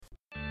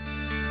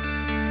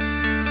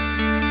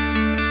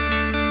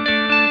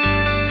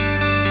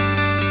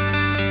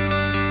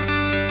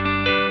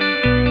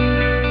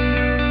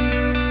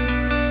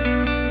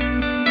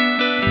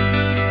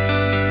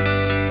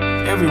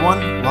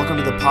everyone. Welcome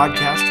to the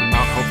podcast from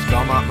Mount Hope's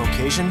Belmont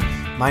location.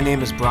 My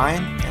name is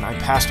Brian, and I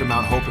pastor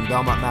Mount Hope in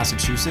Belmont,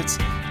 Massachusetts.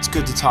 It's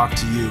good to talk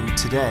to you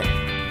today.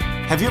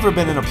 Have you ever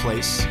been in a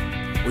place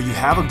where you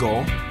have a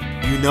goal,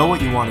 you know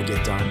what you want to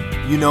get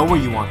done, you know where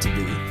you want to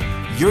be,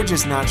 you're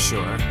just not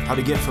sure how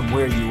to get from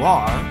where you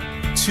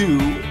are to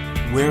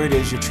where it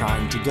is you're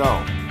trying to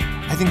go?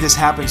 I think this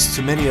happens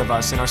to many of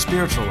us in our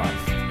spiritual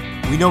life.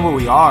 We know where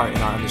we are in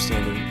our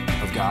understanding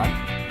of God.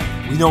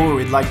 We know where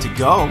we'd like to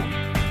go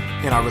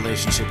in our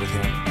relationship with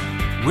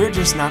Him. We're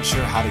just not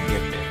sure how to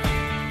get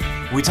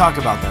there. We talk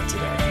about that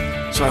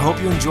today. So I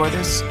hope you enjoy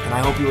this, and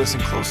I hope you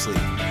listen closely,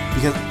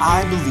 because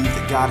I believe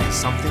that God has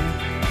something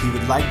He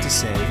would like to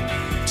say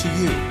to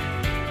you.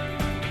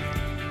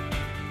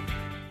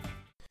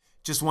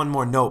 Just one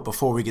more note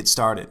before we get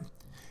started.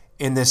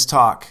 In this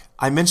talk,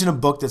 I mention a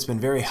book that's been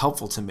very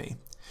helpful to me.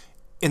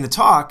 In the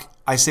talk,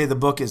 I say the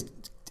book is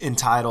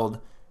entitled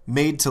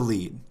Made to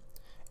Lead.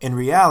 In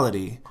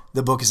reality,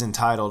 the book is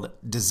entitled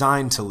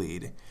Designed to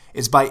Lead.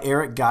 It's by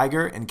Eric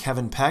Geiger and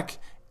Kevin Peck,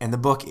 and the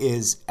book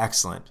is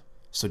excellent.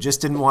 So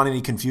just didn't want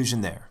any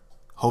confusion there.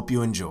 Hope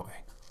you enjoy. I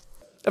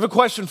have a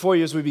question for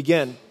you as we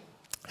begin.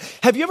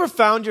 Have you ever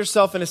found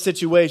yourself in a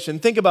situation,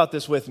 think about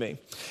this with me.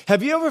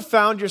 Have you ever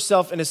found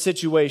yourself in a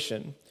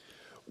situation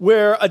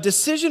where a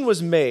decision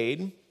was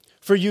made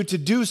for you to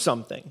do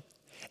something,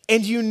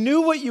 and you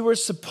knew what you were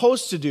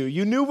supposed to do,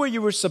 you knew where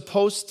you were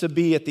supposed to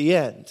be at the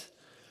end,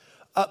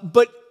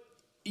 but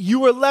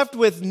you were left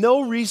with no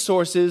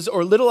resources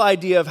or little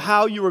idea of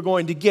how you were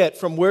going to get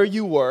from where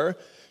you were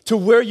to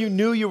where you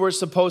knew you were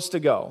supposed to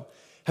go?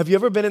 Have you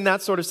ever been in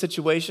that sort of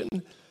situation?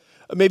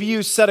 Maybe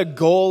you set a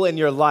goal in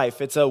your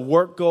life. It's a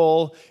work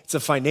goal, it's a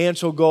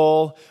financial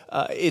goal,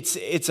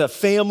 it's a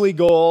family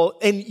goal,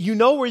 and you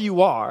know where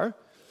you are.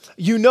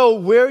 You know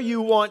where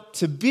you want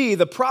to be.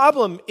 The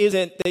problem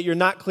isn't that you're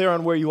not clear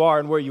on where you are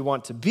and where you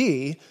want to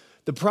be.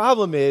 The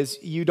problem is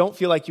you don't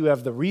feel like you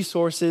have the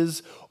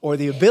resources or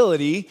the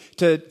ability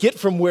to get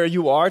from where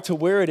you are to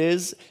where it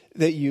is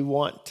that you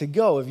want to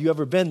go. Have you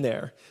ever been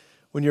there?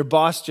 When your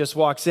boss just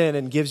walks in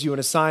and gives you an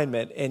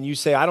assignment and you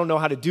say, I don't know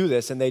how to do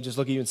this, and they just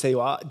look at you and say,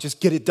 well,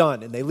 just get it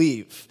done, and they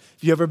leave.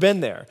 Have you ever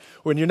been there?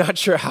 When you're not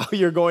sure how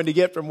you're going to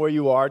get from where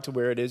you are to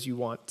where it is you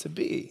want to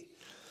be.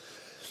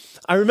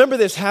 I remember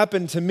this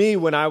happened to me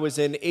when I was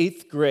in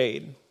 8th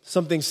grade,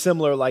 something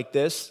similar like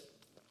this.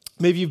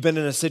 Maybe you've been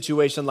in a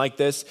situation like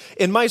this.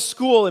 In my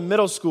school, in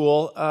middle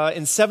school,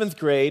 in 7th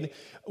grade,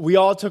 we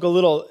all took a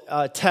little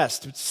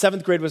test.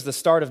 7th grade was the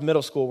start of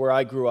middle school where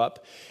I grew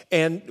up.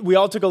 And we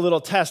all took a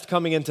little test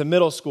coming into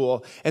middle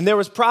school. And there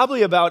was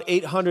probably about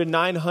 800,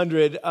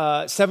 900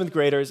 7th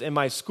graders in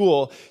my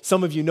school.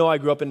 Some of you know I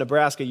grew up in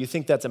Nebraska. You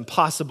think that's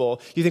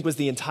impossible. You think it was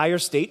the entire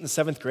state in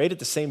 7th grade at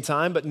the same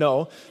time? But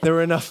no, there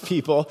were enough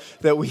people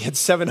that we had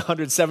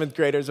 700 7th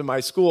graders in my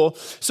school.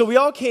 So we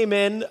all came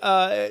in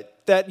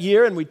that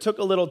year and we took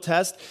a little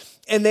test.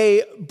 And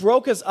they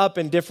broke us up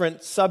in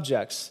different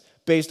subjects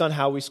based on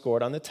how we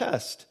scored on the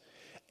test.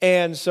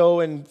 And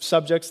so in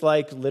subjects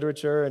like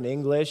literature and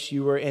English,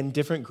 you were in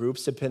different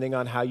groups depending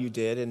on how you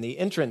did in the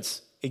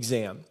entrance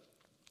exam.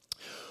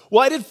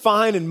 Well, I did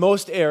fine in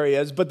most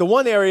areas, but the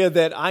one area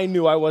that I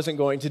knew I wasn't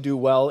going to do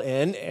well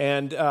in,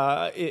 and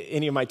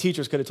any of my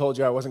teachers could have told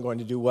you I wasn't going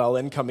to do well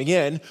in coming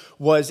in,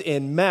 was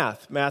in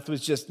math. Math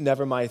was just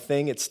never my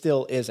thing. It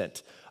still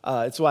isn't.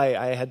 It's why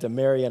I had to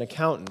marry an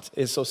accountant,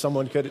 is so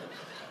someone could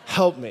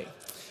help me.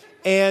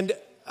 And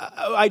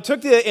I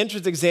took the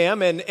entrance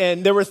exam,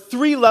 and there were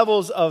 3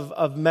 levels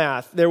of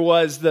math. There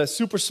was the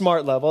super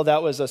smart level.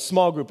 That was a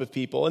small group of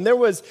people. And there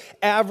was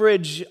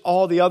average,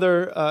 all the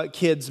other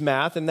kids'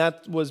 math, and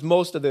that was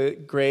most of the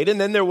grade.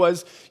 And then there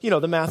was,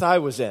 the math I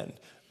was in,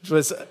 which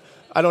was,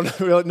 I don't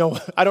really know,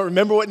 I don't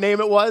remember what name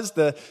it was.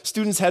 The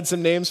students had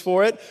some names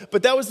for it.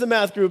 But that was the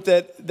math group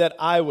that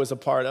I was a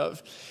part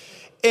of.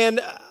 And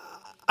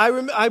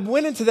I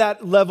went into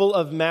that level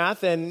of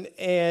math, and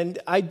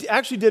I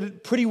actually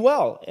did pretty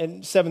well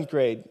in 7th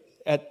grade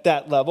at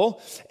that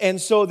level. And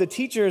so the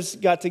teachers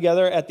got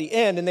together at the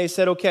end, and they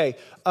said, okay,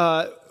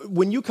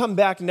 when you come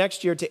back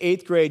next year to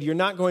 8th grade, you're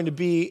not going to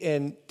be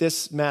in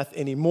this math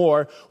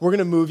anymore. We're going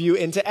to move you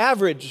into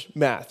average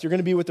math. You're going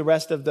to be with the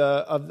rest of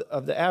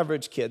the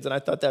average kids. And I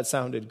thought that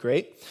sounded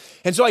great.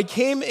 And so I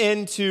came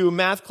into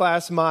math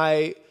class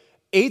my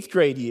 8th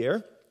grade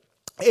year.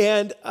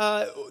 And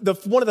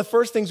one of the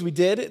first things we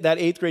did that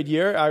 8th grade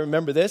year, I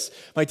remember this,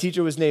 my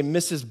teacher was named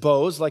Mrs.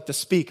 Bowes, like the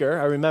speaker,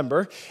 I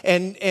remember,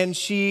 and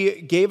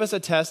she gave us a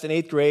test in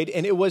 8th grade,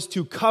 and it was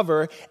to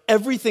cover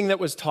everything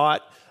that was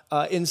taught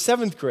in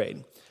 7th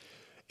grade.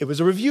 It was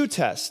a review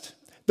test.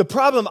 The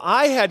problem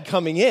I had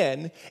coming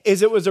in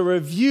is it was a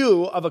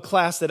review of a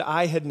class that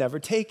I had never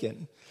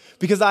taken,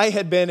 because I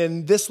had been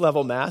in this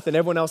level math and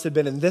everyone else had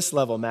been in this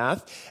level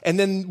math. And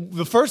then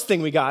the first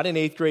thing we got in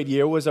 8th grade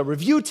year was a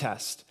review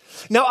test.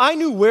 Now, I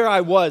knew where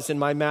I was in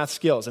my math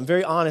skills. I'm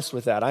very honest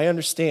with that. I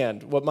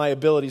understand what my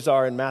abilities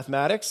are in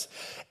mathematics.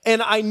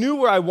 And I knew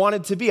where I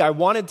wanted to be. I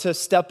wanted to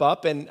step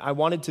up, and I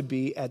wanted to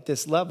be at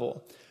this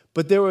level.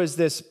 But there was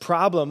this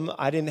problem.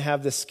 I didn't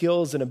have the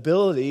skills and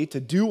ability to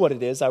do what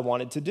it is I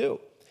wanted to do.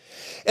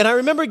 And I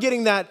remember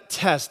getting that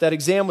test, that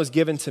exam was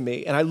given to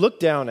me, and I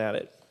looked down at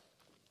it.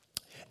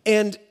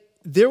 And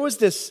there was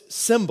this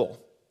symbol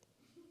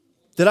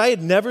that I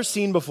had never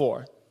seen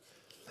before.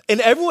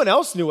 And everyone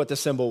else knew what the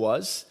symbol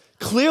was.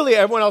 Clearly,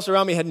 everyone else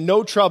around me had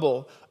no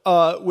trouble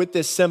with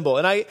this symbol.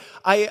 And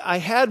I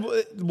had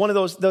one of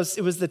those,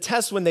 it was the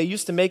test when they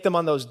used to make them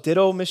on those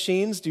ditto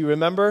machines. Do you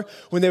remember?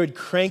 When they would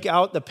crank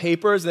out the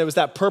papers and there was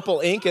that purple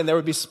ink and there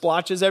would be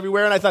splotches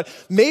everywhere. And I thought,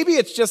 maybe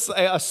it's just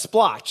a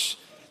splotch,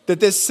 that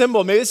this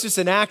symbol, maybe it's just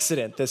an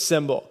accident, this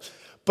symbol.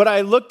 But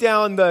I looked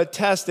down the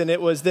test and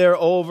it was there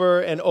over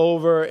and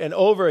over and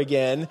over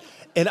again.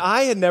 And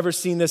I had never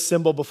seen this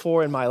symbol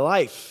before in my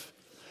life.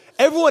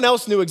 Everyone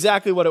else knew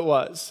exactly what it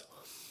was.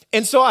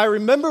 And so I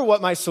remember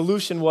what my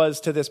solution was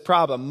to this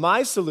problem.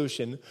 My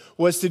solution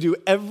was to do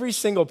every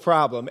single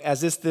problem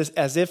as if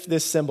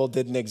this symbol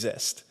didn't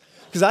exist,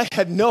 because I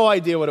had no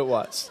idea what it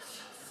was.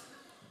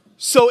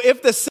 So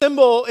if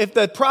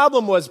the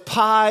problem was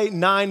pi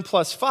 9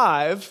 plus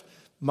 5,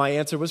 my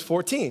answer was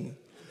 14,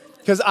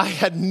 because I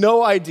had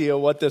no idea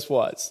what this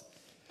was.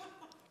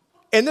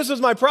 And this was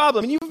my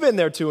problem. And you've been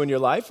there too in your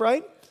life,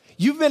 right?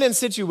 You've been in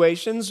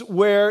situations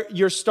where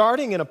you're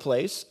starting in a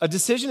place, a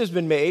decision has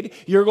been made,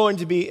 you're going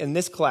to be in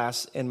this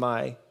class in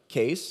my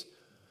case.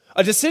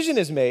 A decision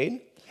is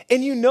made,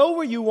 and you know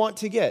where you want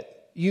to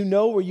get. You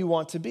know where you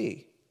want to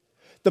be.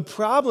 The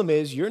problem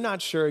is you're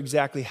not sure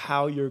exactly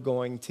how you're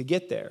going to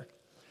get there.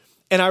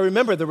 And I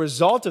remember the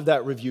result of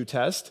that review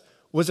test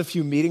was a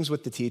few meetings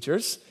with the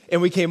teachers,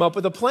 and we came up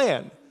with a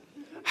plan,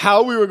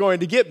 how we were going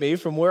to get me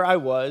from where I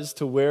was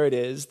to where it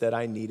is that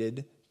I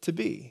needed to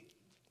be.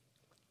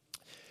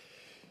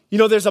 You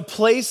know, there's a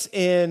place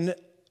in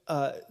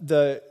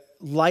the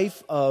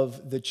life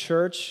of the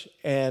church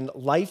and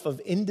life of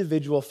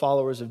individual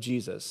followers of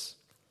Jesus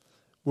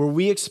where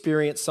we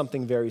experience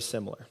something very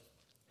similar.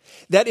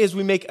 That is,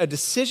 we make a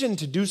decision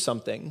to do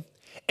something,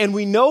 and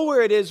we know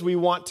where it is we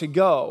want to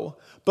go,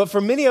 but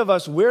for many of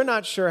us, we're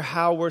not sure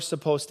how we're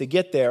supposed to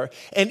get there.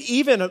 And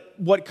even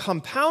what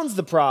compounds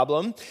the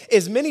problem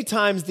is many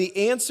times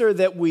the answer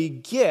that we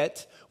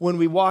get when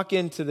we walk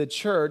into the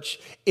church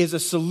is a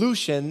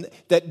solution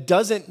that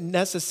doesn't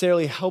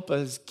necessarily help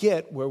us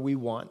get where we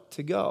want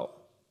to go.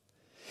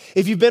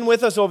 If you've been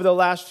with us over the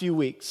last few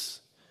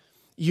weeks,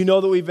 you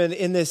know that we've been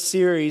in this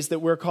series that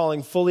we're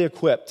calling Fully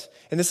Equipped,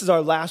 and this is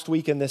our last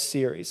week in this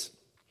series.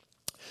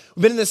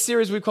 We've been in this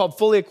series we've called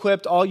Fully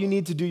Equipped, All You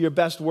Need to Do Your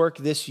Best Work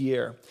This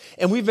Year.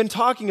 And we've been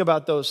talking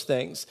about those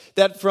things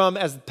that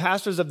as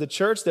pastors of the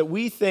church, that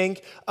we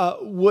think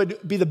would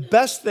be the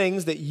best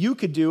things that you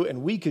could do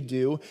and we could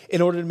do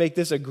in order to make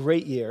this a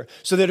great year.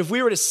 So that if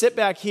we were to sit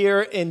back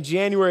here in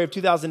January of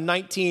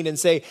 2019 and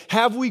say,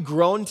 have we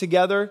grown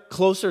together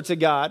closer to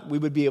God, we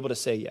would be able to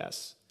say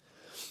yes.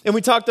 And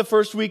we talked the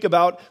first week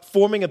about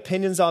forming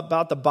opinions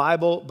about the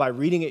Bible by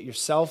reading it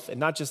yourself and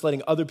not just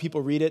letting other people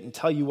read it and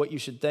tell you what you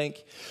should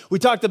think. We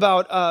talked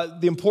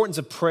about the importance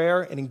of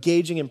prayer and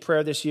engaging in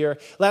prayer this year.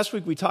 Last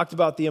week we talked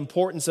about the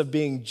importance of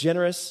being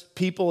generous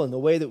people in the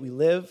way that we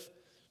live.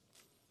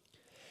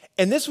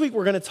 And this week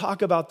we're going to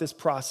talk about this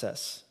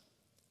process.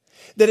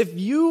 That if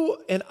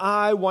you and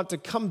I want to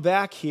come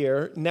back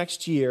here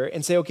next year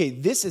and say, okay,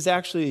 this is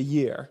actually a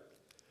year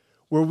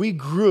where we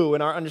grew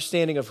in our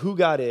understanding of who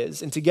God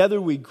is, and together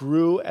we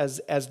grew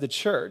as the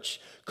church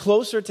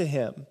closer to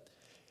Him,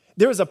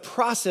 there is a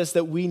process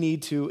that we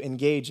need to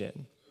engage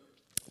in.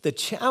 The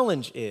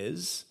challenge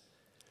is,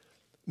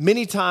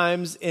 many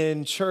times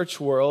in church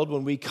world,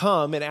 when we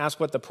come and ask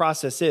what the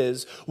process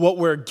is, what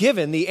we're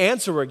given, the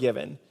answer we're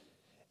given,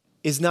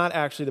 is not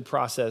actually the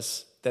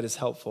process that is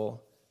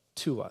helpful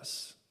to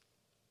us.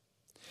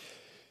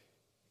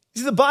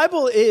 See, the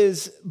Bible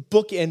is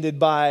bookended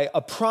by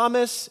a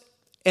promise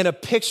and a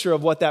picture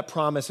of what that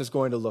promise is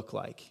going to look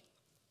like.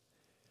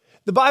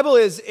 The Bible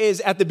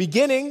is at the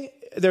beginning,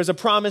 there's a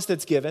promise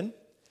that's given.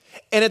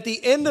 And at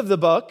the end of the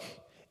book,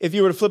 if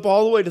you were to flip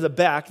all the way to the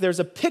back, there's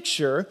a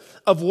picture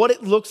of what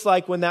it looks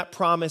like when that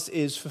promise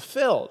is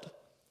fulfilled.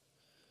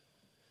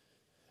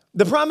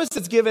 The promise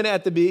that's given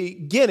at the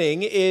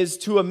beginning is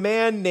to a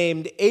man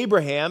named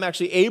Abraham,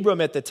 actually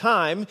Abram at the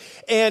time,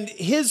 and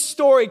his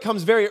story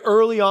comes very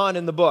early on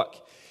in the book.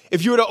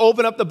 If you were to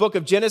open up the book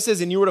of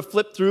Genesis and you were to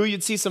flip through,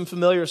 you'd see some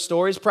familiar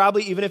stories.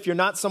 Probably even if you're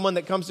not someone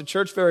that comes to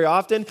church very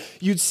often,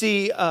 you'd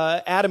see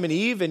Adam and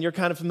Eve, and you're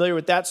kind of familiar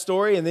with that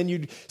story. And then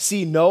you'd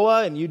see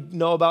Noah, and you'd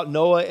know about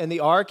Noah and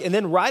the ark. And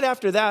then right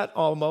after that,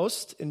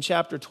 almost, in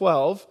chapter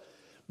 12,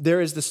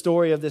 there is the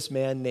story of this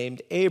man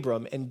named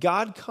Abram. And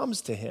God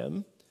comes to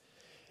him,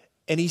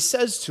 and He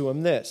says to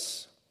him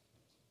this.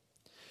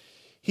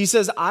 He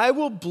says, I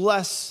will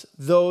bless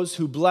those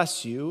who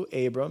bless you,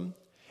 Abram,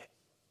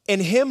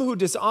 and him who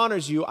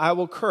dishonors you, I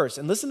will curse.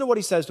 And listen to what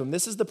He says to him.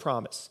 This is the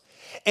promise.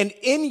 And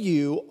in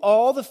you,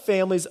 all the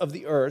families of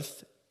the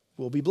earth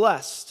will be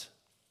blessed.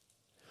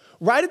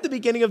 Right at the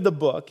beginning of the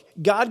book,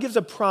 God gives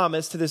a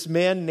promise to this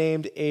man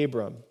named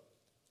Abram.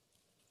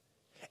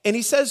 And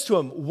He says to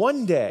him,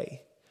 one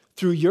day,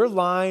 through your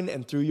line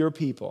and through your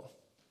people,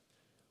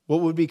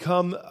 what would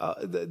become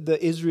the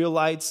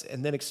Israelites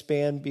and then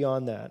expand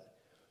beyond that.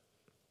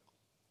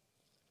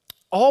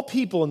 All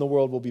people in the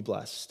world will be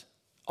blessed.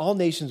 All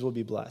nations will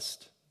be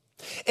blessed.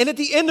 And at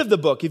the end of the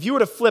book, if you were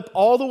to flip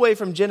all the way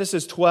from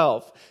Genesis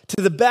 12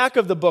 to the back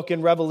of the book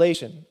in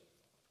Revelation,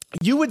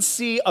 you would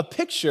see a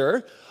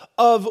picture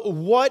of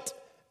what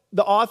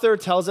the author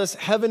tells us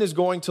heaven is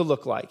going to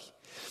look like.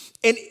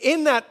 And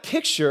in that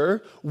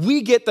picture,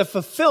 we get the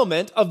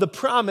fulfillment of the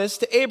promise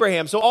to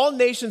Abraham. So all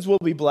nations will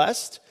be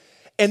blessed.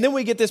 And then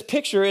we get this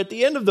picture at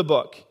the end of the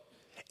book.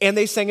 And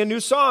they sang a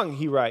new song,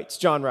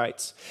 John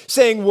writes,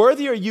 saying,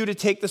 "Worthy are you to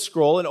take the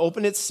scroll and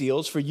open its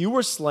seals, for you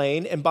were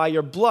slain, and by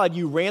your blood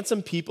you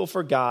ransomed people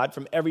for God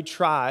from every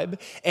tribe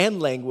and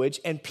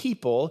language and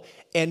people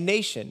and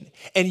nation.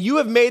 And you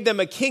have made them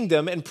a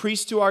kingdom and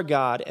priests to our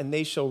God, and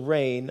they shall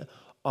reign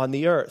on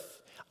the earth."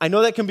 I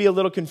know that can be a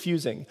little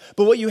confusing,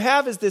 but what you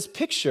have is this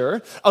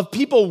picture of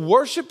people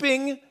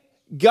worshiping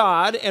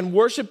God and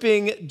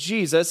worshiping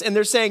Jesus, and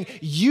they're saying,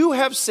 you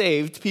have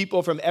saved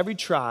people from every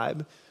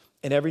tribe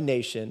and every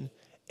nation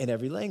and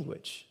every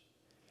language.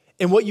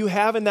 And what you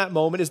have in that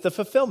moment is the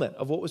fulfillment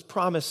of what was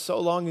promised so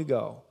long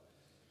ago,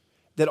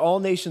 that all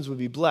nations would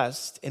be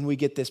blessed, and we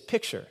get this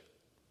picture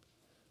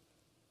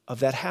of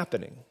that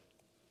happening.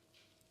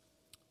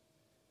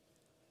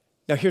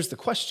 Now here's the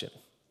question.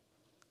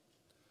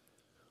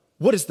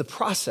 What is the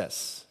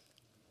process?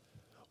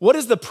 What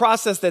is the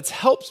process that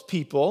helps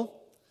people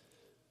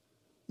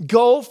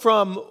go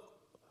from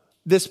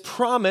this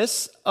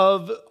promise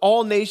of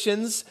all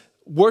nations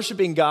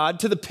worshiping God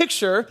to the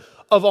picture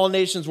of all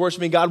nations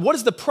worshiping God? What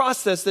is the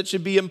process that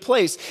should be in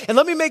place? And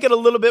let me make it a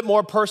little bit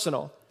more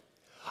personal.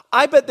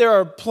 I bet there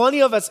are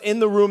plenty of us in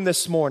the room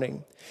this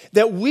morning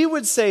that we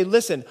would say,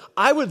 listen,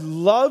 I would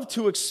love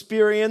to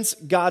experience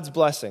God's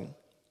blessing.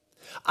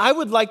 I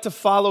would like to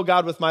follow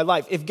God with my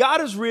life. If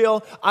God is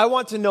real, I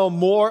want to know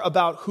more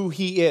about who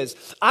he is.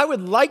 I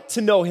would like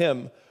to know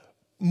him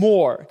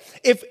more.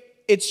 If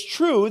it's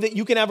true that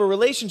you can have a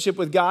relationship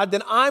with God,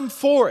 then I'm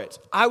for it.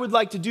 I would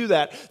like to do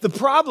that. The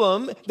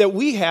problem that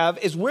we have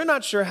is we're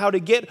not sure how to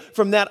get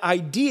from that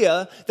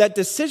idea, that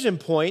decision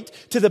point,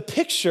 to the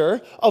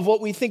picture of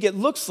what we think it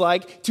looks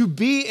like to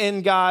be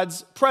in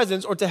God's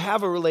presence or to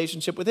have a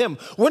relationship with him.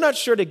 We're not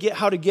sure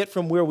how to get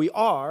from where we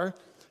are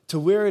to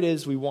where it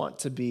is we want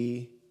to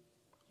be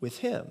with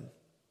him.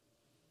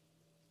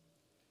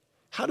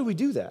 How do we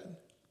do that?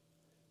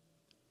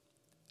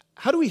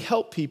 How do we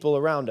help people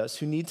around us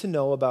who need to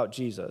know about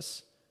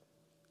Jesus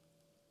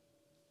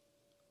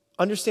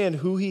understand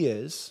who he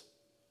is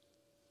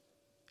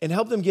and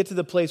help them get to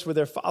the place where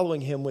they're following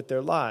him with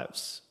their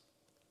lives?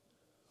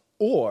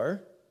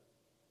 Or,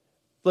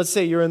 let's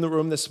say you're in the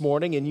room this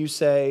morning and you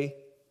say,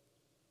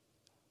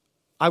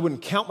 I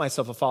wouldn't count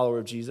myself a follower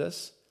of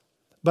Jesus,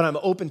 but I'm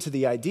open to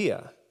the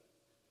idea.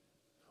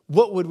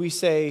 What would we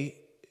say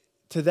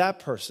to that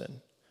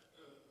person?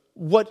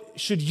 What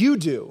should you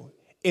do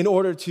in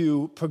order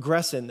to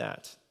progress in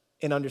that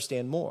and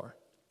understand more?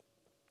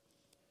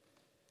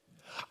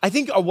 I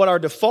think what our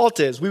default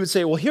is, we would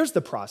say, well, here's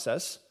the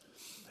process.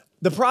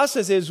 The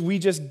process is we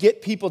just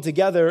get people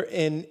together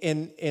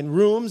in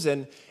rooms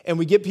and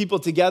we get people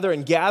together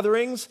in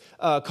gatherings,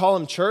 call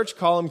them church,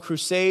 call them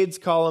crusades,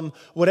 call them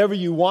whatever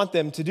you want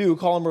them to do,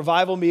 call them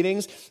revival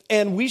meetings,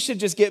 and we should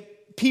just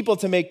get people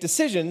to make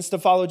decisions to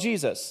follow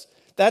Jesus.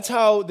 That's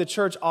how the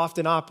church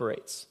often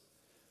operates.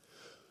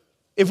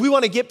 If we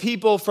want to get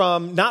people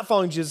from not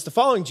following Jesus to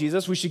following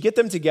Jesus, we should get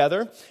them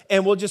together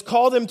and we'll just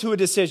call them to a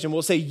decision.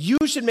 We'll say, you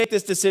should make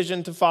this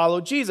decision to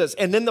follow Jesus.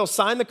 And then they'll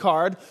sign the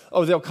card,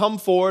 or they'll come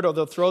forward, or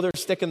they'll throw their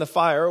stick in the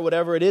fire, or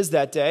whatever it is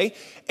that day,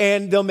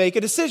 and they'll make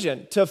a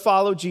decision to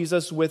follow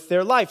Jesus with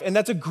their life. And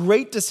that's a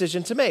great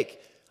decision to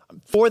make.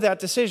 I'm for that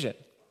decision.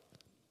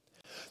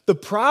 The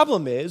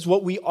problem is,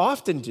 what we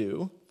often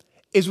do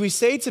is we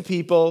say to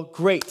people,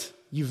 great,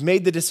 you've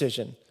made the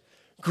decision.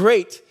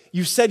 Great,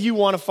 you said you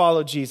want to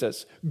follow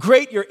Jesus.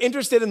 Great, you're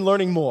interested in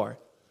learning more.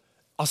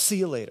 I'll see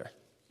you later.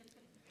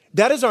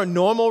 That is our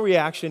normal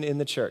reaction in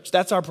the church.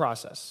 That's our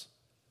process.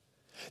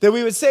 That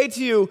we would say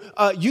to you,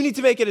 you need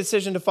to make a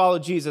decision to follow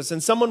Jesus.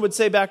 And someone would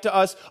say back to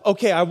us,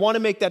 okay, I want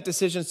to make that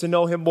decision to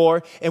know him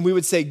more. And we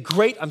would say,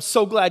 great, I'm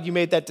so glad you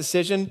made that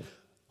decision.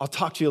 I'll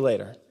talk to you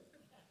later.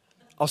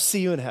 I'll see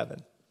you in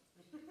heaven.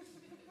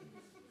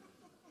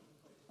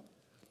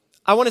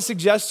 I want to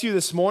suggest to you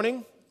this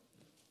morning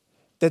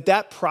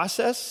that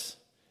process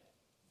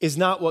is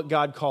not what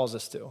God calls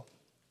us to.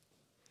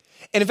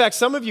 And in fact,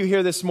 some of you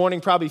here this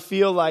morning probably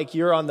feel like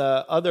you're on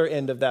the other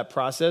end of that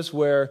process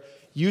where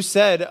you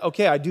said,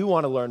 okay, I do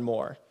want to learn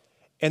more.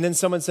 And then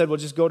someone said, well,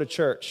 just go to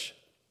church.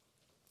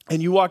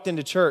 And you walked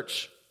into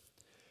church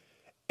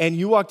and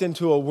you walked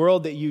into a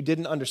world that you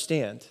didn't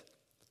understand.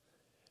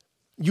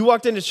 You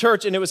walked into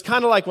church and it was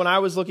kind of like when I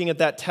was looking at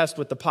that test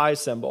with the pi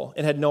symbol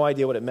and had no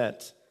idea what it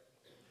meant.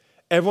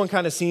 Everyone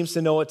kind of seems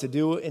to know what to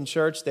do in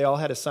church. They all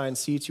had assigned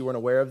seats. You weren't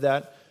aware of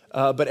that.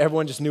 But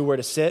everyone just knew where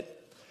to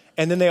sit.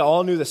 And then they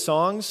all knew the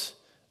songs.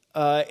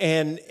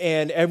 and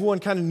everyone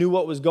kind of knew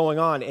what was going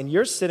on. And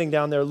you're sitting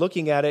down there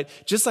looking at it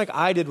just like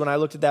I did when I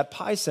looked at that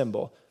pi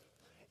symbol.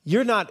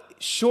 You're not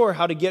sure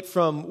how to get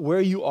from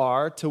where you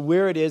are to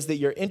where it is that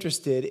you're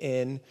interested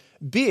in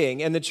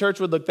being. And the church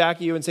would look back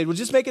at you and say, well,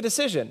 just make a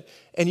decision.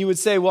 And you would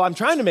say, well, I'm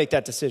trying to make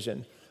that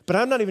decision, but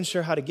I'm not even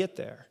sure how to get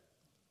there.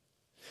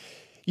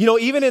 You know,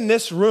 even in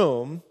this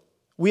room,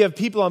 we have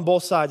people on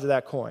both sides of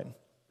that coin.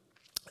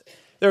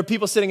 There are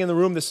people sitting in the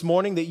room this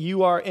morning that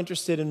you are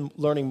interested in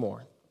learning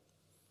more.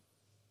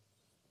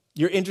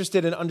 You're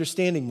interested in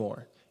understanding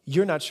more.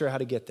 You're not sure how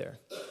to get there.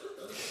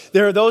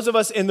 There are those of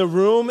us in the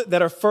room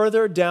that are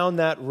further down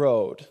that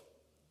road,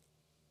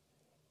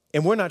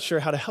 and we're not sure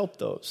how to help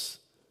those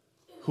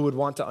who would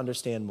want to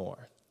understand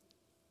more.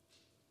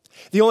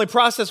 The only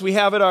process we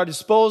have at our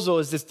disposal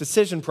is this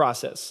decision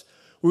process,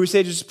 where we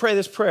say, just pray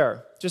this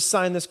prayer, just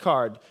sign this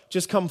card,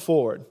 just come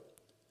forward.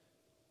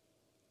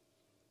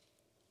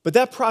 But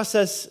that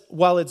process,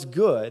 while it's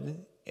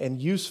good and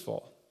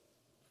useful,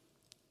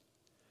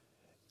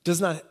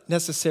 does not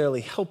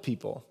necessarily help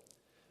people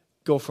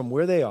go from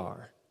where they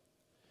are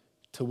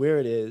to where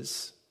it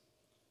is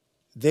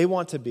they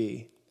want to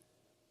be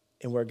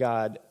and where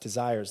God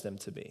desires them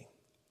to be.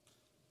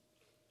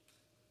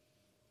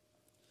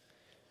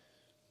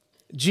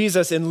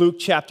 Jesus in Luke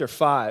chapter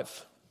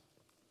 5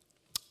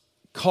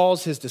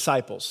 calls his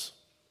disciples.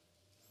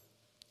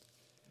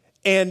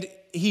 And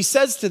he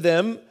says to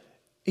them,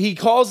 he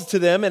calls to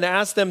them and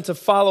asks them to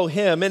follow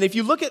him. And if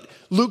you look at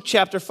Luke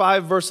chapter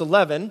 5, verse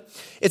 11,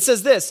 it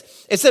says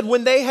this. It said,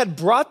 when they had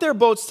brought their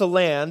boats to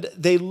land,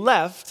 they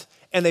left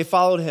and they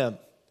followed him.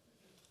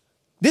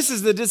 This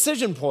is the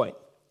decision point.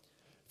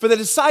 For the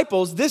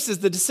disciples, this is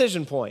the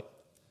decision point.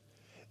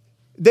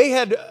 They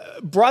had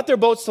brought their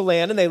boats to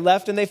land and they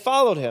left and they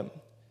followed him.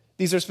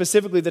 These are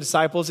specifically the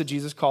disciples that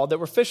Jesus called that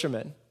were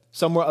fishermen.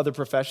 Some were other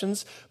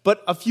professions,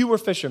 but a few were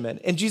fishermen.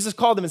 And Jesus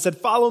called them and said,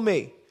 follow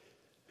me.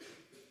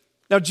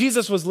 Now,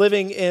 Jesus was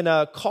living in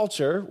a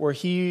culture where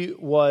he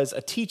was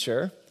a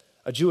teacher,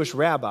 a Jewish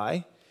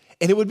rabbi,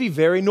 and it would be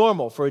very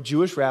normal for a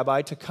Jewish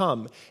rabbi to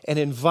come and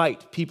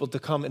invite people to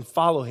come and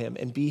follow him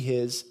and be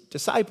his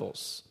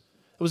disciples.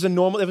 It was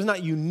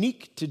not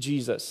unique to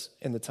Jesus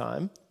in the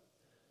time.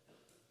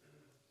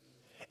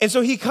 And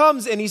so he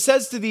comes and he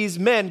says to these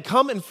men,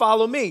 come and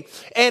follow me.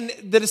 And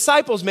the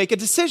disciples make a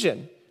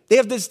decision. They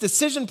have this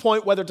decision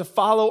point whether to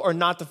follow or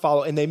not to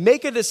follow. And they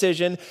make a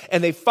decision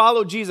and they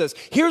follow Jesus.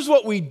 Here's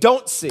what we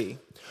don't see.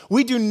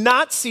 We do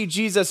not see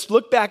Jesus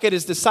look back at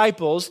his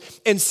disciples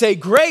and say,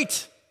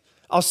 great,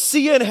 I'll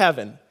see you in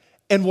heaven,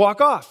 and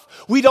walk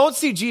off. We don't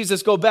see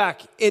Jesus go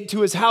back into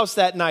his house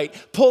that night,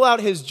 pull out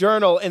his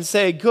journal and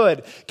say,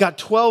 good, got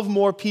 12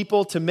 more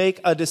people to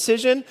make a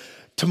decision.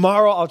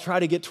 Tomorrow I'll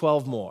try to get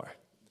 12 more.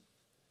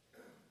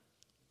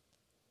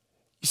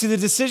 You see, the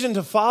decision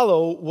to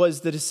follow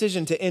was the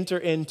decision to enter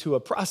into a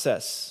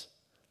process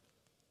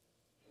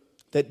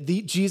that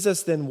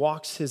Jesus then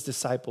walks his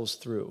disciples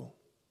through.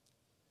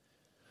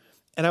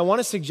 And I want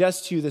to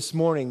suggest to you this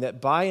morning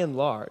that by and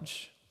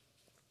large,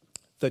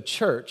 the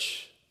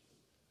church,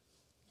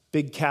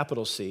 big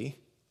capital C,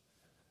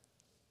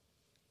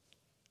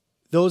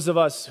 those of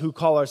us who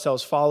call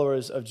ourselves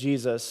followers of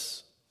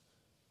Jesus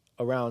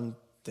around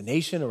the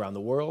nation, around the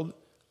world,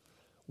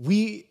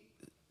 we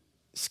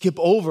skip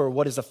over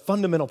what is a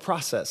fundamental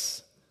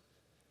process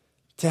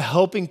to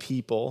helping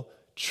people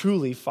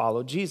truly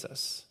follow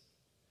Jesus.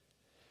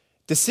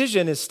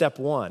 Decision is step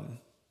one,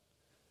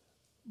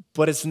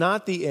 but it's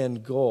not the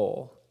end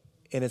goal,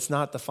 and it's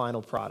not the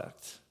final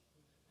product.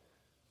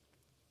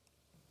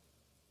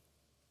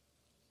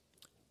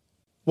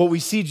 What we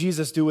see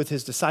Jesus do with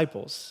his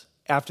disciples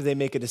after they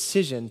make a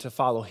decision to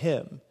follow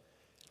him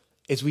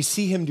is we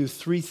see him do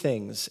three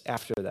things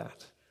after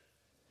that.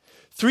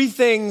 Three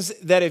things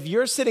that if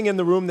you're sitting in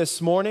the room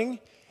this morning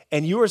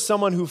and you are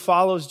someone who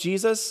follows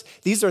Jesus,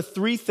 these are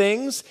three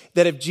things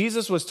that if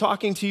Jesus was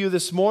talking to you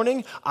this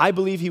morning, I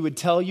believe he would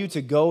tell you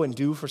to go and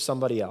do for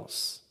somebody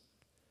else.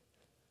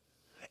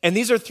 And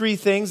these are three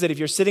things that if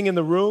you're sitting in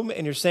the room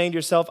and you're saying to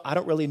yourself, I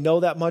don't really know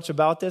that much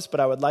about this, but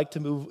I would like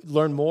to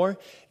learn more.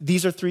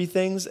 These are three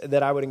things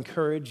that I would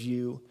encourage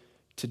you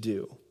to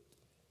do.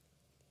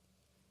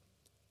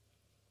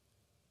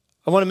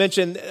 I want to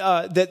mention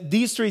that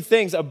these three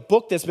things, a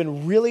book that's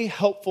been really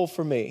helpful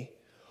for me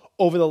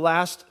over the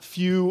last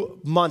few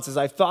months as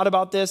I've thought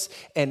about this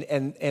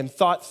and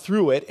thought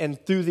through it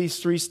and through these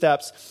three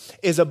steps,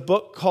 is a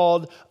book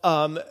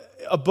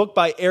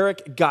by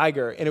Eric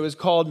Geiger, and it was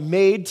called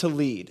Made to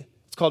Lead.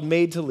 It's called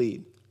Made to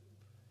Lead.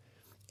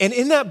 And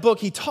in that book,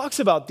 he talks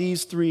about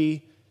these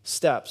three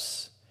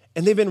steps,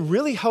 and they've been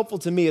really helpful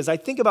to me as I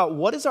think about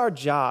what is our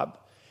job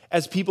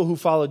as people who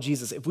follow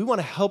Jesus, if we want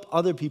to help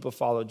other people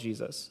follow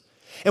Jesus.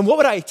 And what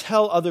would I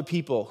tell other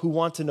people who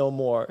want to know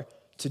more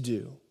to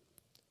do?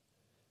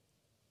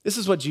 This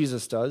is what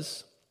Jesus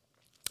does.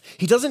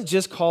 He doesn't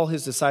just call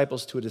his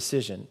disciples to a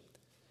decision.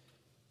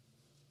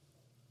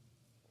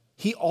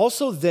 He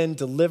also then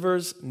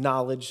delivers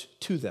knowledge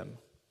to them.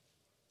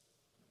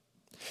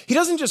 He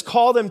doesn't just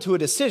call them to a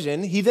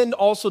decision, he then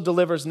also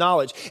delivers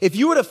knowledge. If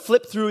you were to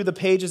flip through the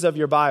pages of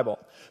your Bible,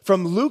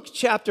 from Luke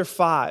chapter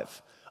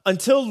 5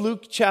 until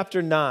Luke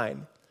chapter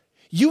 9,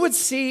 you would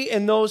see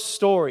in those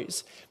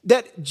stories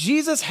that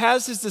Jesus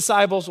has his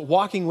disciples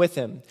walking with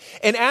him.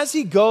 And as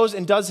he goes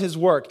and does his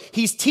work,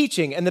 he's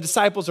teaching and the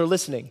disciples are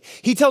listening.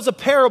 He tells a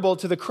parable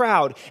to the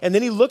crowd, and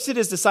then he looks at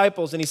his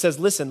disciples and he says,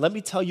 listen, let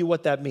me tell you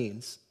what that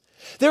means.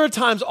 There are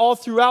times all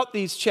throughout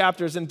these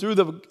chapters and through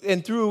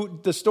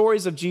the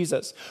stories of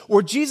Jesus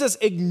where Jesus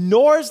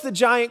ignores the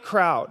giant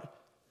crowd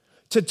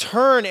to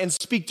turn and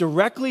speak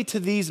directly to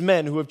these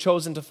men who have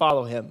chosen to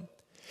follow him.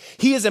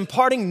 He is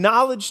imparting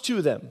knowledge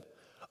to them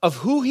of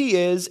who he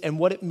is and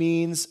what it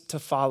means to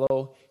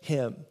follow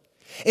him.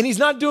 And he's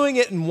not doing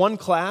it in one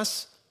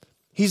class.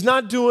 He's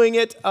not doing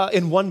it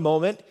in one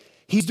moment.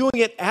 He's doing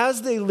it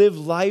as they live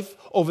life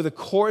over the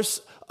course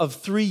of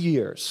 3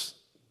 years.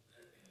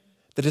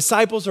 The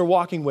disciples are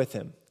walking with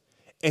him,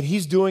 and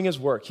he's doing his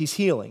work. He's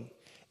healing,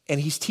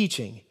 and he's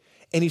teaching,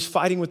 and he's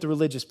fighting with the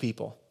religious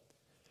people.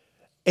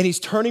 And he's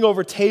turning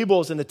over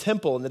tables in the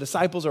temple, and the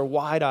disciples are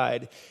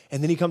wide-eyed.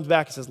 And then he comes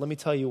back and says, let me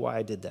tell you why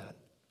I did that.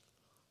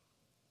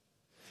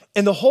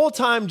 And the whole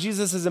time,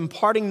 Jesus is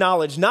imparting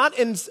knowledge, not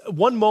in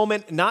one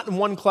moment, not in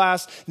one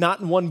class, not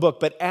in one book,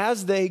 but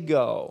as they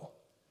go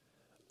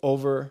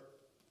over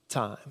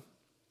time.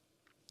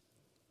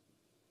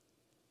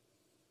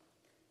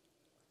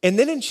 And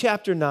then in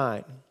chapter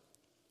 9,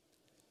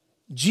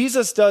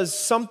 Jesus does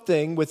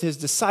something with his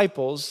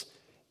disciples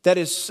that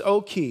is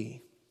so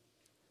key.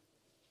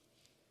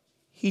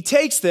 He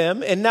takes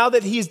them, and now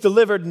that he's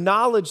delivered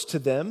knowledge to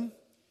them,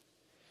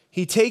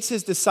 he takes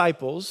his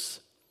disciples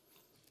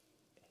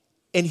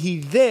and he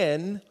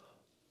then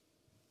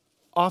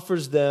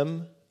offers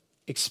them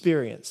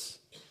experience.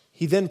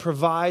 He then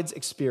provides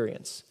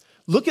experience.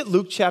 Look at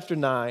Luke chapter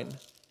 9,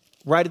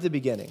 right at the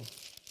beginning.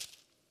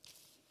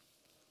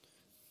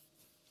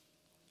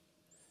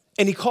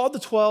 And he called the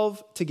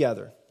 12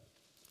 together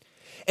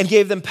and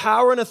gave them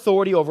power and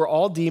authority over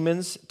all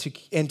demons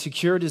and to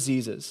cure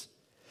diseases.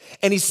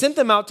 And he sent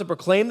them out to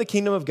proclaim the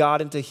kingdom of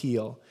God and to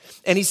heal.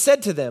 And he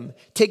said to them,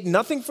 take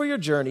nothing for your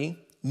journey,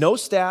 no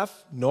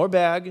staff, nor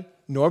bag,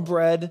 nor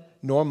bread,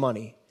 nor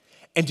money.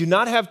 And do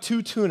not have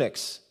 2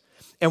 tunics.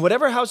 And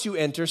whatever house you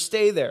enter,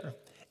 stay there.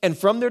 And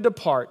from there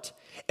depart.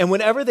 And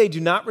whenever they do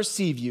not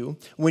receive you,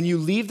 when you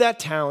leave that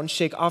town,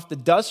 shake off the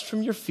dust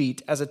from your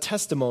feet as a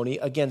testimony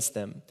against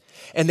them.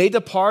 And they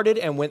departed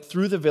and went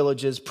through the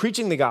villages,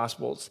 preaching the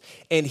gospels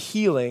and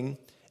healing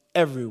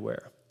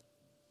everywhere.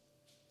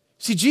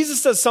 See,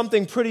 Jesus does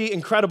something pretty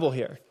incredible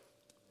here.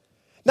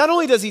 Not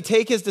only does he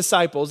take his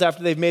disciples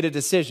after they've made a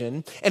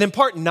decision and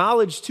impart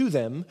knowledge to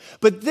them,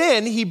 but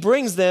then he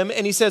brings them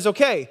and he says,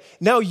 okay,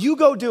 now you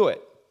go do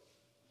it.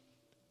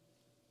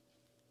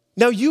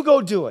 Now you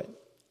go do it.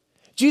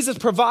 Jesus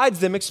provides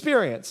them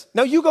experience.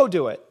 Now you go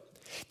do it.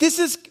 This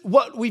is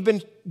what we've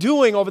been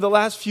doing over the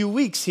last few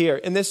weeks here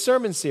in this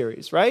sermon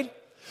series, right?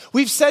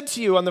 We've said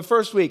to you on the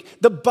first week,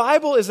 the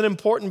Bible is an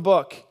important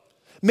book.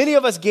 Many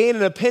of us gain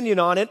an opinion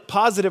on it,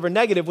 positive or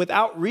negative,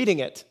 without reading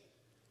it.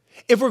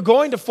 If we're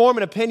going to form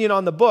an opinion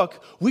on the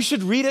book, we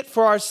should read it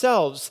for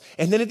ourselves.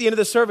 And then at the end of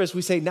the service,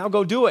 we say, now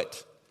go do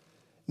it.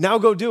 Now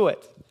go do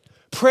it.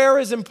 Prayer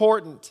is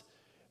important.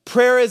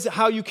 Prayer is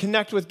how you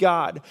connect with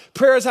God.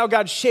 Prayer is how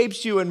God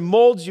shapes you and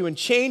molds you and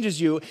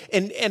changes you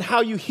and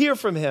how you hear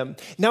from him.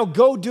 Now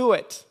go do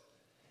it.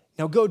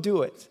 Now go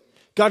do it.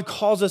 God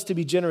calls us to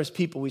be generous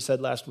people, we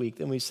said last week.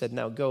 Then we said,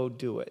 now go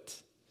do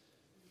it.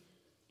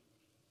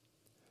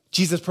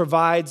 Jesus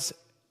provides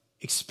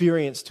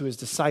experience to his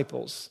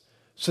disciples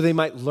so they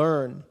might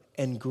learn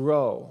and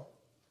grow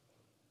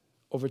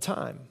over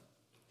time.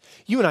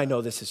 You and I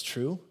know this is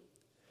true.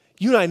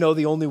 You and I know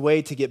the only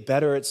way to get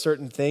better at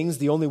certain things,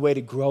 the only way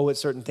to grow at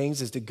certain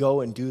things is to go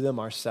and do them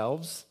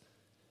ourselves.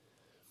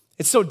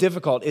 It's so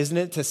difficult, isn't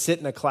it, to sit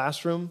in a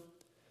classroom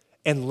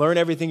and learn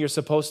everything you're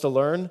supposed to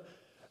learn?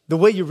 The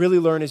way you really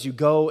learn is you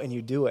go and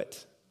you do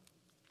it.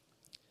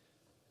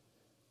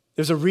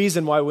 There's a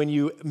reason why when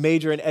you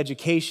major in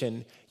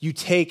education, you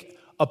take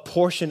a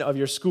portion of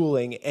your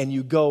schooling and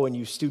you go and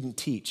you student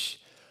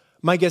teach.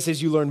 My guess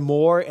is you learn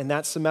more in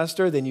that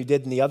semester than you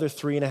did in the other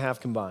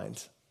 3.5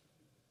 combined.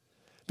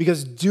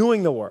 Because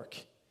doing the work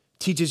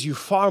teaches you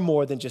far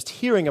more than just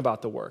hearing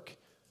about the work.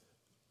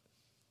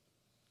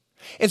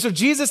 And so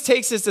Jesus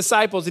takes his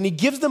disciples and he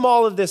gives them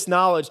all of this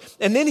knowledge,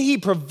 and then he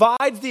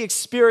provides the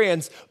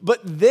experience, but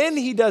then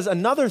he does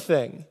another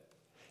thing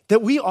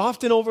that we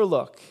often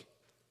overlook.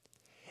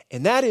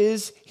 And that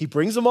is, he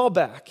brings them all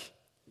back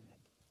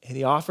and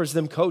he offers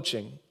them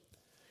coaching.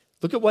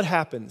 Look at what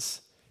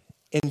happens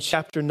in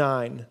chapter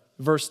 9,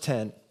 verse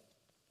 10.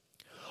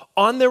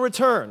 On their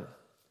return,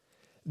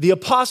 the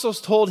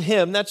apostles told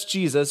him, that's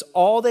Jesus,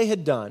 all they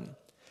had done,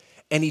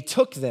 and he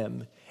took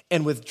them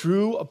and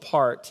withdrew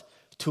apart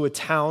to a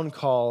town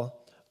called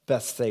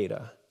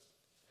Bethsaida.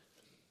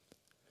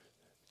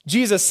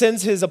 Jesus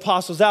sends his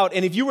apostles out,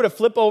 and if you were to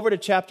flip over to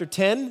chapter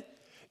 10,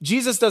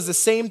 Jesus does the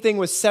same thing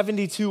with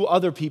 72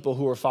 other people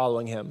who are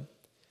following him.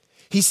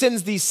 He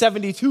sends these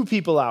 72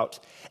 people out,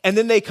 and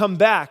then they come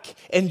back,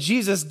 and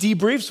Jesus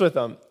debriefs with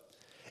them.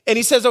 And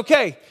he says,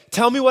 okay,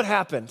 tell me what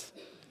happened.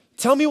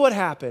 Tell me what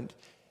happened.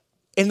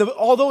 And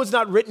although it's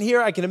not written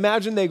here, I can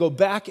imagine they go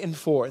back and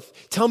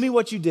forth. Tell me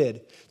what you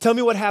did. Tell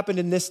me what happened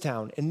in this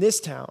town, in this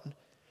town.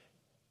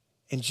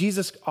 And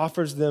Jesus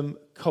offers them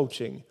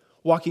coaching,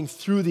 walking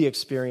through the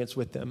experience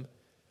with them,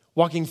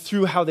 walking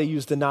through how they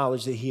used the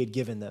knowledge that he had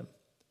given them.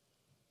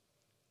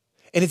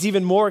 And it's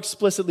even more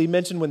explicitly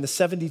mentioned when the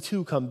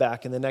 72 come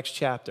back in the next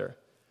chapter.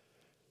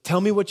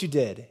 Tell me what you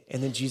did.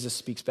 And then Jesus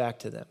speaks back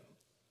to them.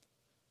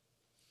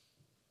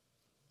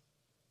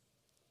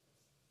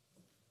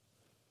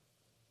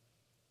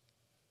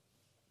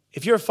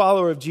 If you're a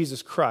follower of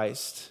Jesus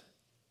Christ,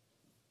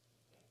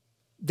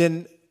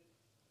 then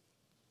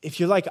if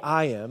you're like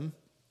I am,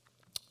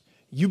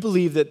 you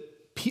believe that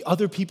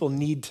other people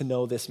need to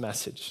know this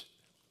message.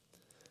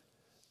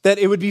 That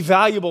it would be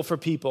valuable for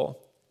people.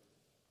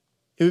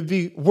 It would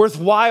be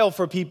worthwhile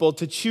for people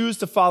to choose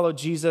to follow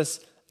Jesus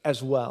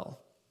as well.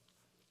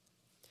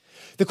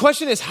 The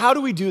question is, how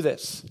do we do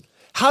this?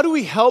 How do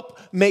we help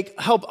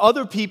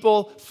other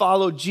people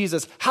follow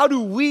Jesus? How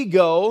do we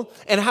go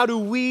and how do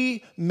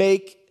we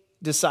make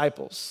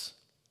disciples?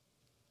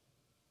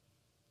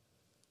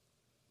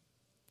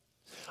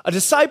 A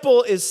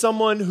disciple is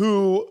someone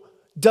who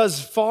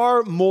does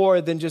far more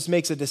than just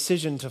makes a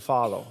decision to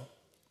follow.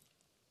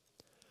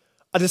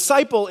 A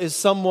disciple is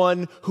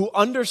someone who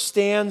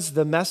understands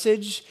the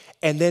message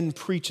and then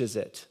preaches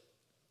it.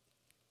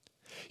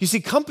 You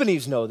see,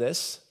 companies know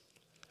this.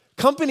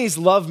 Companies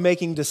love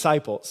making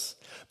disciples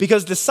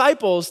because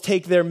disciples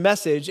take their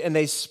message and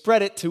they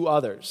spread it to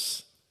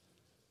others.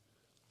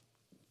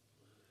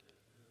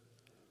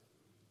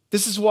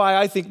 This is why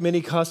I think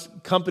many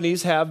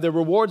companies have their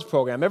rewards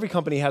program. Every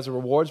company has a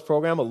rewards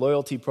program, a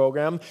loyalty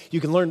program. You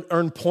can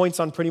earn points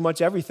on pretty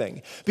much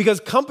everything. Because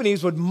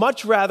companies would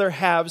much rather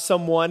have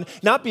someone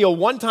not be a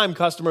one-time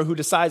customer who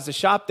decides to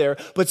shop there,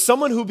 but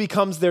someone who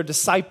becomes their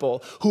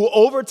disciple, who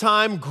over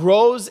time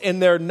grows in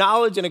their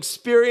knowledge and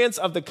experience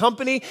of the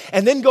company,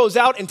 and then goes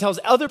out and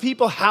tells other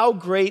people how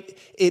great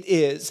it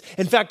is.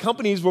 In fact,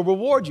 companies will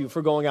reward you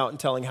for going out and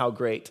telling how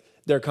great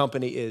their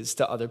company is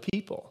to other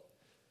people.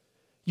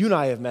 You and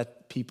I have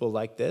met people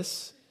like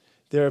this.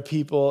 There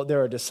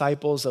are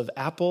disciples of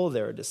Apple,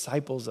 there are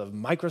disciples of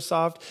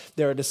Microsoft,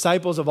 there are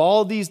disciples of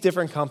all these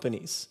different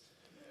companies.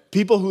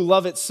 People who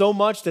love it so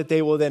much that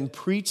they will then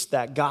preach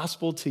that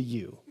gospel to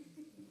you.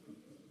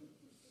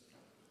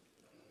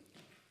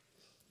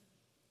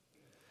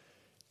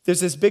 There's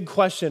this big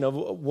question of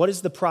what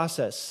is the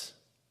process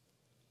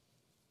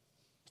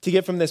to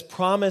get from this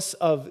promise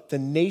of the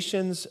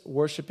nations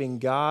worshiping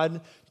God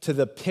to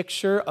the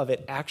picture of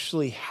it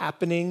actually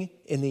happening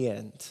in the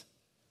end.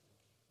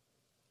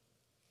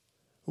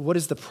 What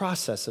is the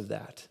process of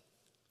that?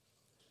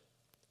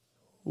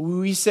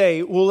 We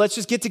say, well, let's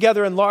just get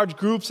together in large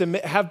groups and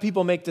have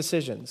people make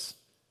decisions.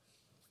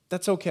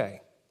 That's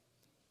okay.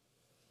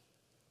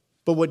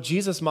 But what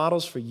Jesus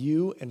models for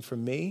you and for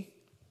me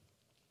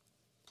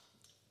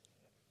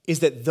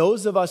is that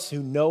those of us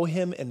who know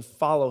him and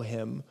follow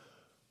him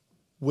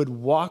would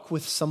walk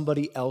with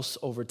somebody else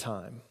over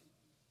time.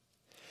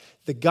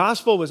 The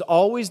gospel was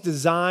always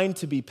designed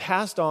to be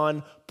passed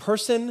on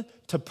person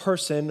to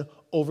person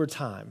over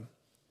time,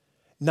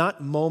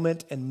 not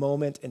moment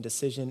and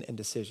decision and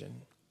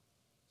decision.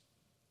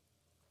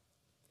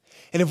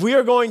 And if we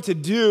are going to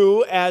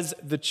do as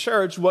the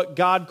church what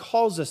God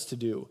calls us to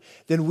do,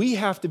 then we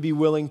have to be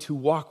willing to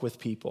walk with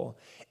people,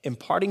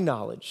 imparting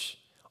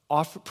knowledge,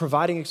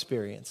 providing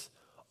experience,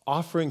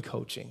 offering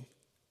coaching.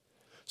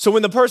 So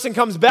when the person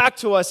comes back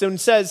to us and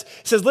says,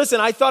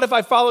 listen, I thought if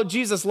I followed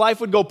Jesus, life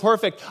would go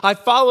perfect. I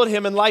followed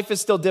him and life is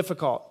still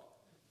difficult.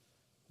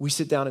 We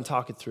sit down and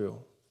talk it through.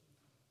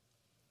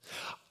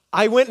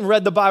 I went and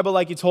read the Bible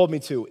like you told me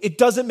to. It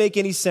doesn't make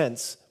any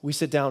sense. We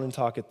sit down and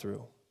talk it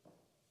through.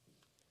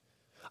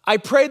 I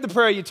prayed the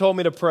prayer you told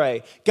me to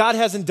pray. God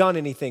hasn't done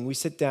anything. We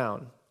sit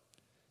down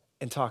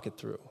and talk it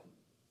through.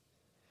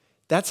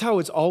 That's how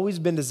it's always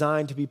been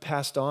designed to be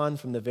passed on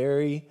from the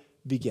very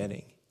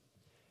beginning.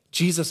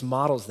 Jesus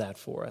models that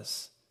for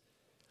us.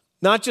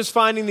 Not just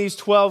finding these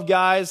 12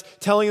 guys,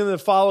 telling them to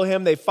follow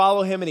him, they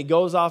follow him, and he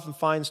goes off and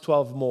finds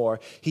 12 more.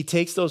 He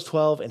takes those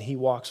 12 and he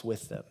walks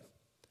with them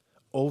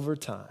over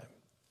time.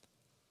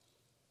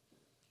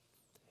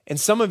 And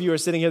some of you are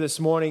sitting here this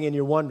morning and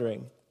you're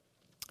wondering,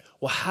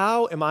 well,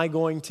 how am I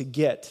going to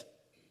get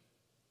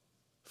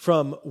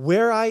from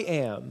where I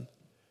am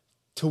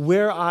to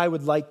where I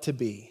would like to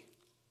be?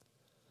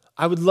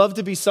 I would love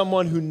to be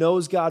someone who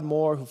knows God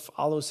more, who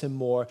follows him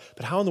more,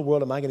 but how in the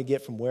world am I going to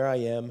get from where I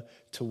am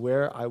to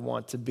where I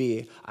want to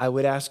be? I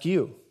would ask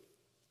you,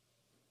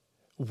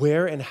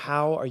 where and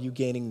how are you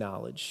gaining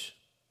knowledge?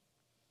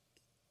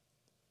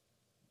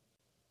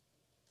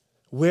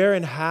 Where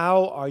and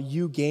how are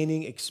you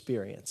gaining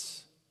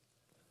experience?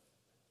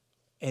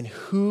 And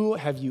who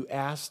have you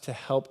asked to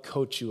help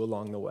coach you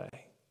along the way?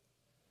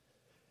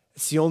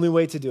 It's the only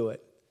way to do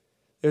it.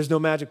 There's no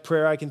magic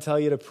prayer I can tell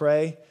you to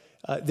pray.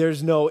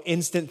 There's no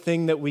instant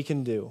thing that we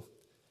can do.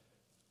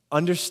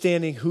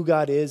 understanding who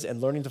God is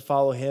and learning to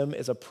follow him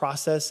is a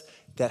process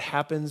that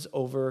happens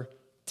over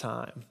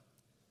time.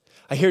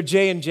 I hear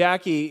Jay and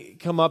Jackie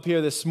come up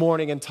here this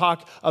morning and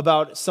talk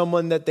about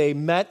someone that they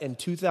met in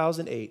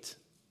 2008.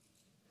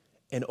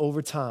 And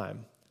over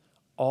time,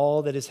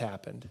 all that has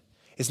happened.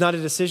 It's not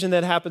a decision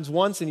that happens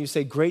once and you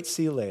say, great,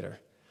 see you later.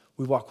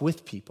 We walk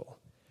with people.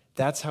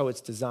 That's how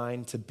it's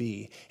designed to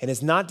be. And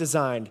it's not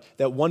designed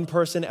that one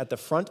person at the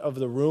front of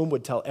the room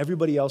would tell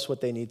everybody else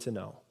what they need to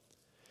know.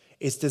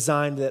 It's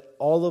designed that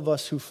all of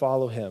us who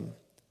follow him,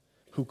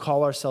 who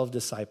call ourselves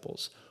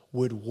disciples,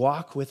 would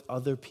walk with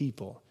other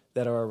people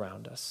that are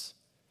around us.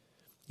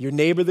 Your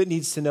neighbor that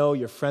needs to know,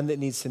 your friend that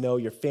needs to know,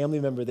 your family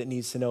member that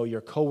needs to know,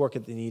 your coworker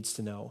that needs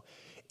to know.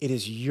 It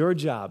is your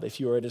job, if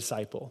you are a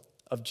disciple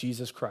of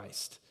Jesus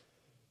Christ,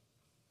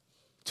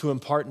 to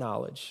impart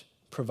knowledge,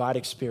 provide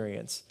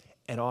experience,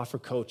 and offer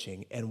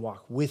coaching and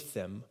walk with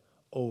them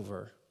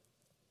over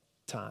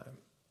time.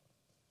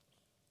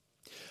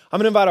 I'm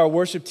going to invite our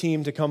worship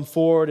team to come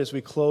forward as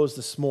we close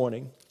this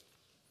morning.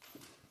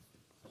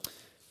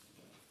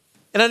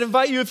 And I'd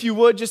invite you, if you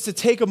would, just to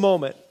take a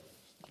moment.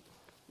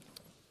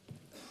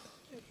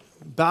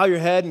 Bow your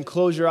head and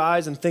close your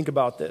eyes and think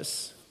about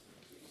this.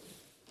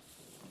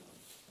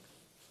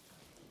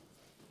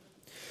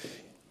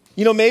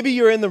 You know, maybe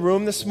you're in the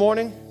room this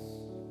morning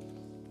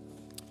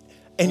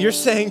and you're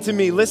saying to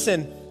me,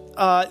 listen,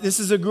 this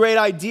is a great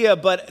idea,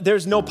 but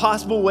there's no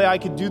possible way I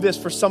could do this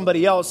for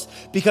somebody else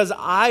because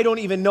I don't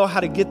even know how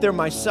to get there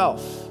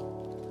myself.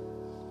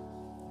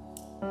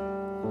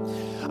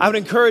 I would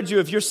encourage you,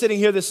 if you're sitting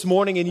here this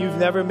morning and you've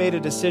never made a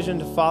decision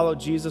to follow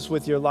Jesus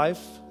with your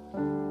life,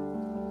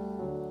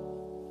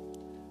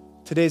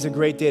 today's a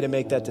great day to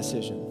make that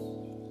decision.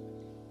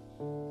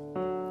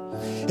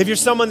 If you're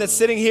someone that's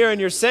sitting here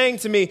and you're saying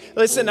to me,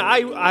 listen,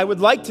 I would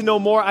like to know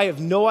more, I have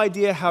no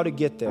idea how to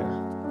get there.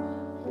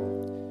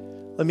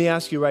 Let me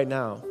ask you right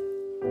now,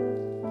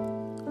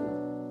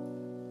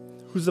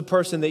 who's the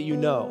person that you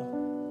know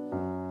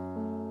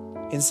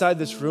inside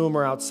this room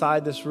or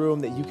outside this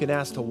room that you can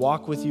ask to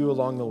walk with you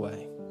along the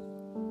way?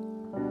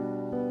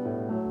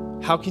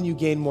 How can you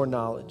gain more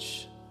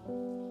knowledge?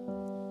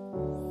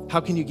 How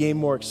can you gain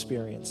more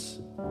experience?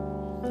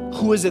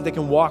 Who is it that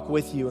can walk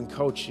with you and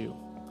coach you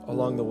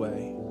along the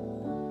way?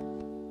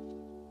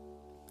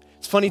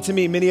 It's funny to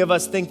me, many of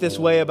us think this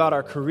way about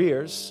our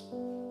careers.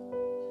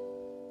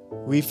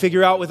 We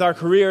figure out with our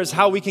careers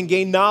how we can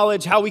gain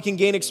knowledge, how we can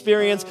gain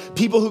experience,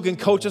 people who can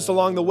coach us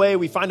along the way.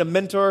 We find a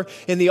mentor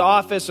in the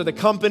office or the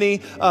company.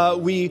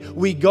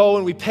 We go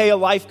and we pay a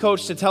life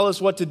coach to tell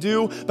us what to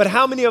do. But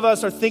how many of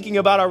us are thinking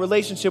about our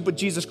relationship with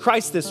Jesus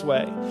Christ this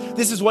way?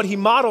 This is what he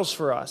models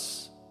for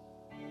us.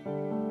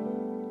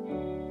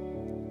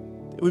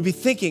 We'd be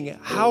thinking,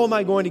 how am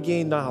I going to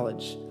gain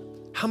knowledge?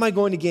 How am I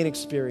going to gain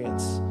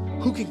experience?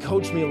 Who can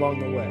coach me along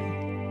the way?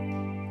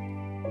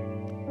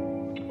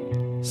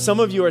 Some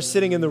of you are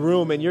sitting in the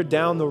room and you're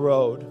down the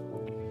road.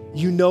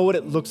 You know what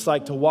it looks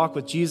like to walk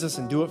with Jesus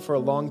and do it for a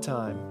long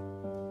time.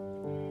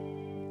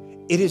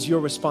 It is your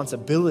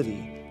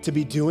responsibility to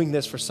be doing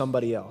this for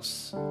somebody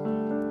else.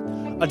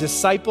 A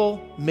disciple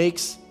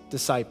makes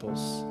disciples.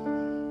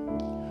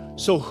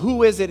 So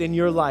who is it in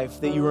your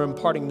life that you are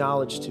imparting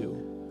knowledge to?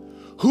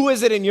 Who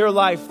is it in your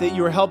life that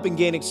you are helping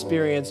gain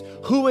experience?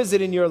 Who is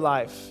it in your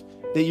life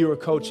that you are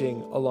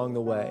coaching along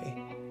the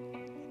way?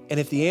 And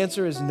if the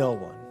answer is no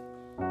one,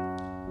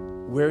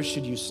 where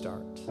should you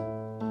start?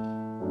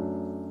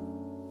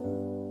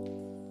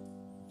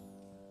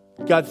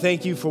 God,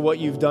 thank you for what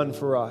you've done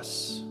for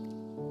us.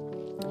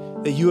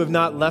 That you have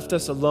not left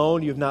us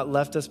alone. You have not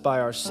left us by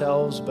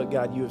ourselves. But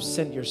God, you have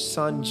sent your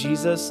son,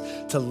 Jesus,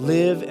 to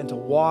live and to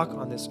walk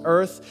on this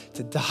earth,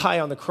 to die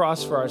on the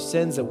cross for our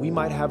sins, that we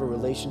might have a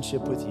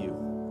relationship with you.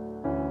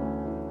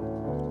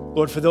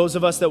 Lord, for those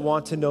of us that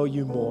want to know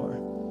you more,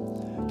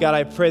 God,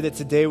 I pray that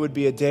today would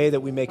be a day that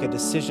we make a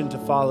decision to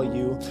follow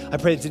you. I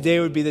pray that today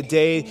would be the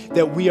day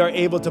that we are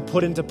able to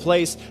put into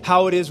place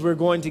how it is we're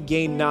going to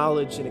gain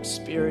knowledge and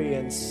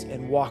experience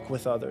and walk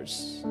with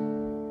others.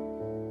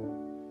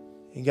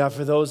 And God,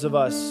 for those of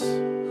us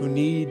who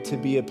need to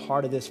be a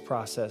part of this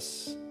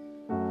process,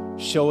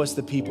 show us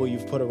the people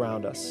you've put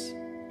around us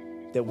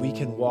that we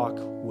can walk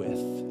with.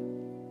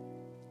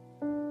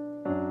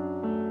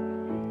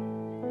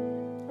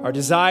 Our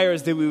desire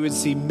is that we would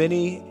see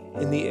many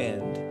in the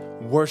end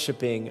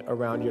worshiping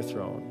around your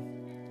throne.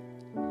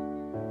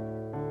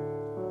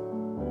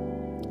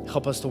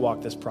 Help us to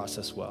walk this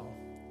process well.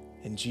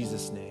 In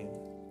Jesus' name,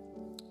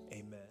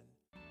 amen.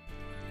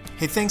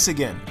 Hey, thanks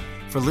again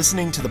for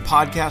listening to the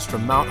podcast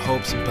from Mount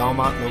Hope's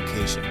Belmont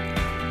location.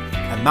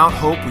 At Mount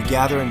Hope, we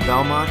gather in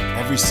Belmont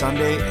every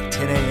Sunday at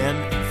 10 a.m.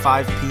 and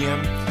 5 p.m.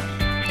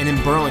 and in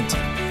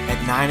Burlington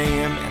at 9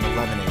 a.m. and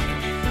 11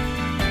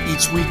 a.m.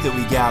 Each week that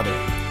we gather,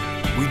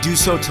 we do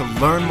so to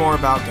learn more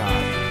about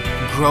God,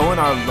 grow in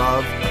our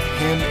love of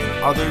Him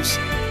and others,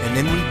 and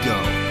then we go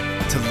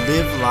to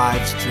live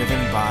lives driven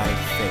by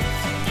faith.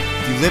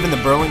 If you live in the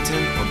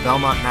Burlington or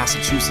Belmont,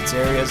 Massachusetts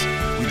areas,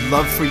 we'd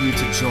love for you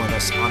to join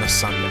us on a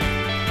Sunday.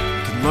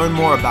 You can learn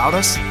more about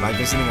us by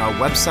visiting our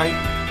website,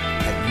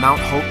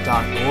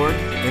 mounthope.org,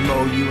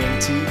 MOUNTHOPE.org,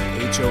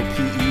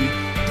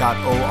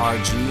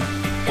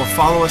 or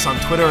follow us on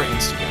Twitter or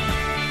Instagram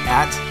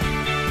at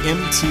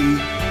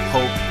MTHopeBelmont.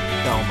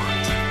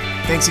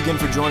 Thanks again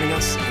for joining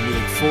us, and we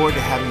look forward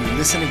to having you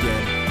listen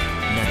again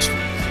next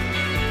week.